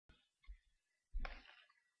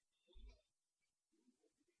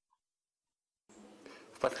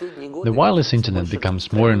The wireless internet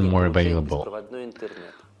becomes more and more available.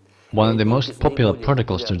 One of the most popular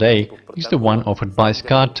protocols today is the one offered by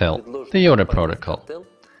Skartel, the Yota protocol.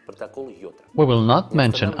 We will not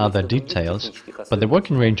mention other details, but the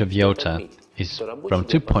working range of Yota is from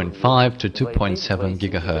 2.5 to 2.7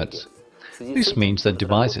 GHz. This means that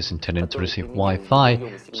devices intended to receive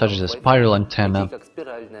Wi-Fi, such as a spiral antenna,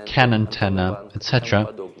 CAN antenna,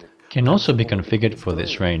 etc., can also be configured for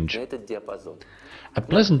this range. A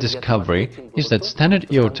pleasant discovery is that standard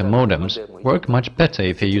Yota modems work much better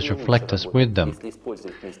if you use reflectors with them.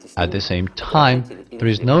 At the same time, there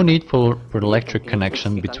is no need for electric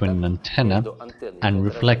connection between an antenna and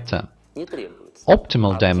reflector.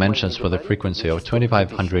 Optimal dimensions for the frequency of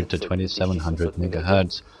 2500 to 2700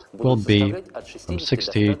 MHz will be from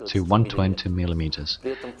 60 to 120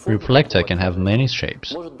 mm. The reflector can have many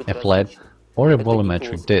shapes, a flat or a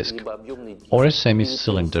volumetric disc, or a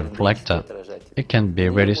semi-cylinder reflector. It can be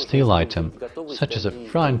a ready steel item, such as a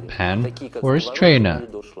frying pan or a strainer.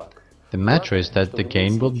 The matter is that the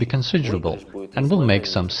gain will be considerable and will make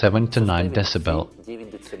some 7 to 9 decibel.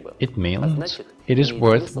 It means it is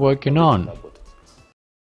worth working on.